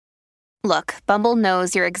Look, Bumble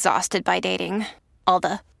knows you're exhausted by dating. All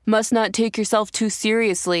the must not take yourself too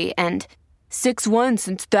seriously and 6'1"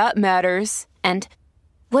 since that matters. And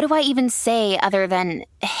what do I even say other than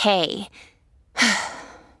hey?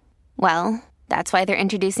 Well, that's why they're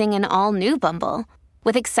introducing an all-new Bumble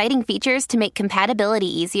with exciting features to make compatibility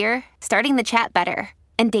easier, starting the chat better,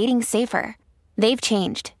 and dating safer. They've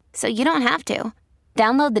changed, so you don't have to.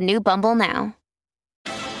 Download the new Bumble now.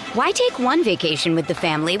 Why take one vacation with the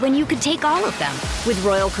family when you could take all of them? With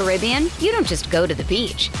Royal Caribbean, you don't just go to the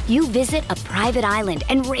beach. You visit a private island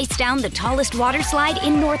and race down the tallest water slide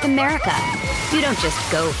in North America. You don't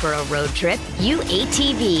just go for a road trip. You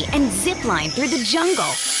ATV and zip line through the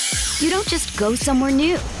jungle. You don't just go somewhere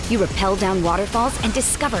new. You rappel down waterfalls and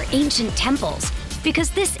discover ancient temples. Because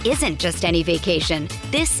this isn't just any vacation.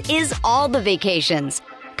 This is all the vacations.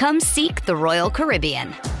 Come seek the Royal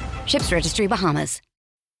Caribbean. Ships Registry, Bahamas.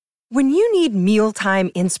 When you need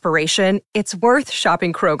mealtime inspiration, it's worth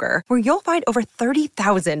shopping Kroger, where you'll find over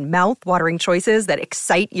 30,000 mouth-watering choices that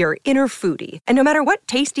excite your inner foodie. And no matter what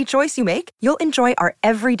tasty choice you make, you'll enjoy our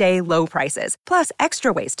everyday low prices, plus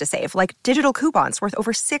extra ways to save, like digital coupons worth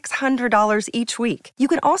over $600 each week. You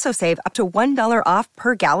can also save up to $1 off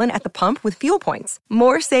per gallon at the pump with fuel points.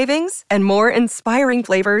 More savings and more inspiring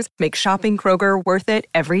flavors make shopping Kroger worth it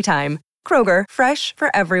every time. Kroger, fresh for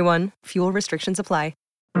everyone. Fuel restrictions apply.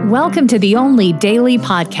 Welcome to the only daily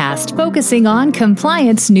podcast focusing on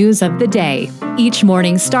compliance news of the day. Each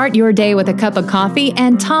morning, start your day with a cup of coffee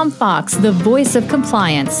and Tom Fox, the voice of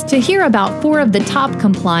compliance, to hear about 4 of the top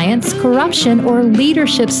compliance, corruption, or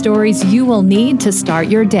leadership stories you will need to start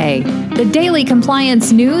your day. The Daily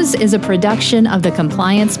Compliance News is a production of the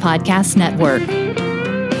Compliance Podcast Network.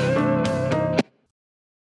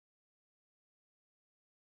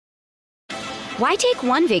 Why take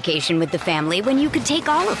one vacation with the family when you could take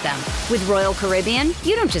all of them? With Royal Caribbean,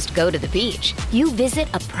 you don't just go to the beach. You visit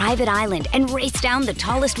a private island and race down the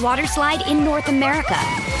tallest water slide in North America.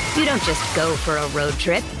 You don't just go for a road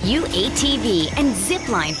trip. You ATV and zip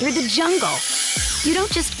line through the jungle. You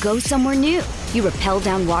don't just go somewhere new. You rappel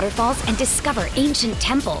down waterfalls and discover ancient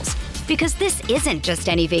temples. Because this isn't just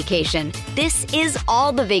any vacation. This is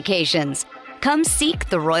all the vacations. Come seek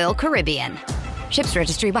the Royal Caribbean. Ships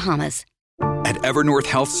Registry, Bahamas. At Evernorth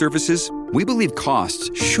Health Services, we believe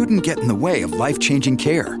costs shouldn't get in the way of life-changing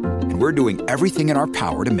care, and we're doing everything in our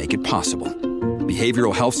power to make it possible.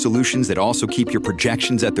 Behavioral health solutions that also keep your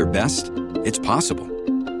projections at their best? It's possible.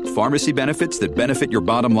 Pharmacy benefits that benefit your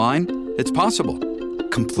bottom line? It's possible.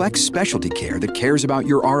 Complex specialty care that cares about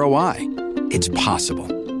your ROI? It's possible.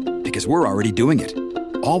 Because we're already doing it.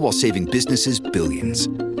 All while saving businesses billions.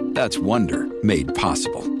 That's Wonder made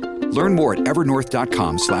possible. Learn more at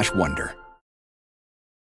evernorth.com/wonder.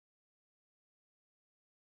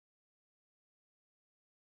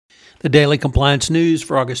 The Daily Compliance News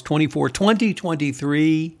for August 24,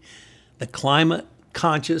 2023, the Climate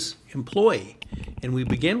Conscious Employee. And we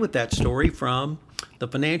begin with that story from the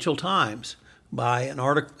Financial Times by an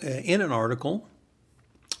article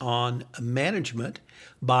on management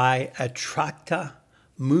by Atrakta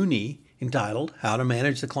Mooney entitled How to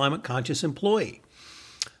Manage the Climate Conscious Employee.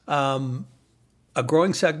 A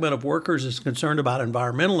growing segment of workers is concerned about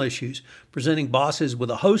environmental issues, presenting bosses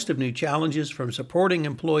with a host of new challenges, from supporting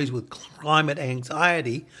employees with climate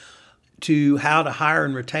anxiety to how to hire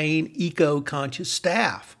and retain eco-conscious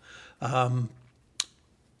staff. Last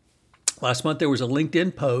month, there was a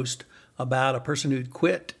LinkedIn post about a person who'd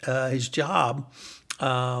quit his job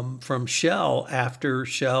from Shell after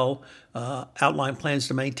Shell outlined plans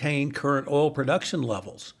to maintain current oil production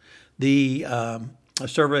levels. A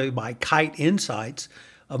survey by Kite Insights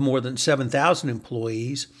of more than 7,000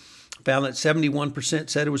 employees found that 71%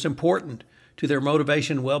 said it was important to their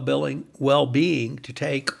motivation and well-being to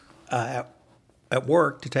take at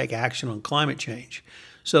work to take action on climate change.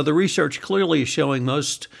 So the research clearly is showing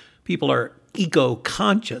most people are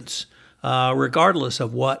eco-conscious, regardless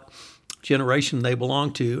of what generation they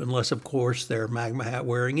belong to, unless, of course, they're magma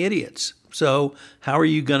hat-wearing idiots. So how are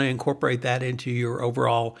you going to incorporate that into your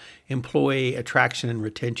overall employee attraction and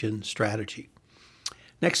retention strategy?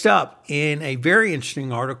 Next up, in a very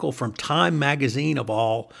interesting article from Time Magazine, of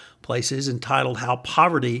all places, entitled How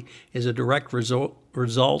Poverty is a Direct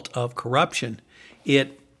Result of Corruption,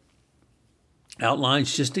 it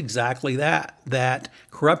outlines just exactly that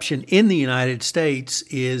corruption in the United States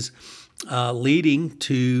is leading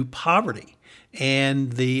to poverty.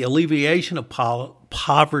 And the alleviation of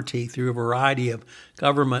poverty through a variety of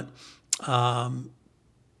government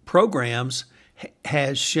programs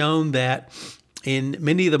has shown that in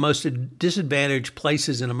many of the most disadvantaged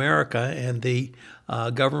places in America, and the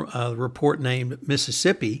report named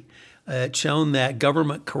Mississippi, It shown that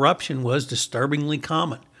government corruption was disturbingly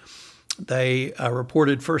common. They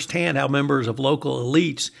reported firsthand how members of local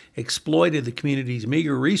elites exploited the community's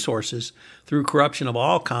meager resources through corruption of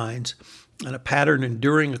all kinds, and a pattern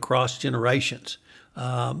enduring across generations.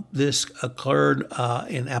 This occurred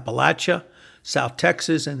in Appalachia, South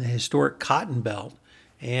Texas, and the historic Cotton Belt.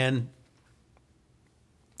 And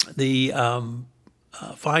the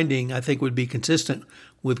finding, I think, would be consistent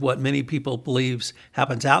with what many people believe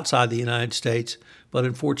happens outside the United States, but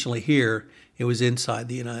unfortunately here it was inside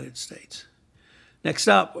the United States. Next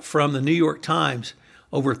up, from the New York Times,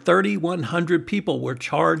 over 3,100 people were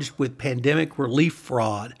charged with pandemic relief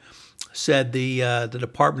fraud, said the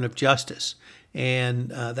Department of Justice. And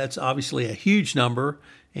that's obviously a huge number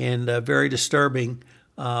and very disturbing,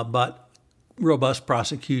 but robust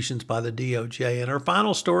prosecutions by the DOJ. And our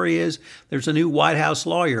final story is there's a new White House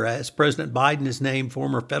lawyer, as President Biden has named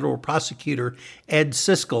former federal prosecutor Ed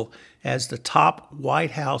Siskel as the top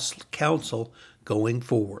White House counsel going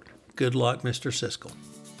forward. Good luck, Mr. Siskel.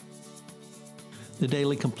 The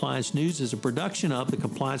Daily Compliance News is a production of the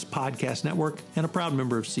Compliance Podcast Network and a proud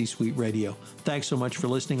member of C-Suite Radio. Thanks so much for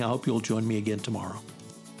listening. I hope you'll join me again tomorrow.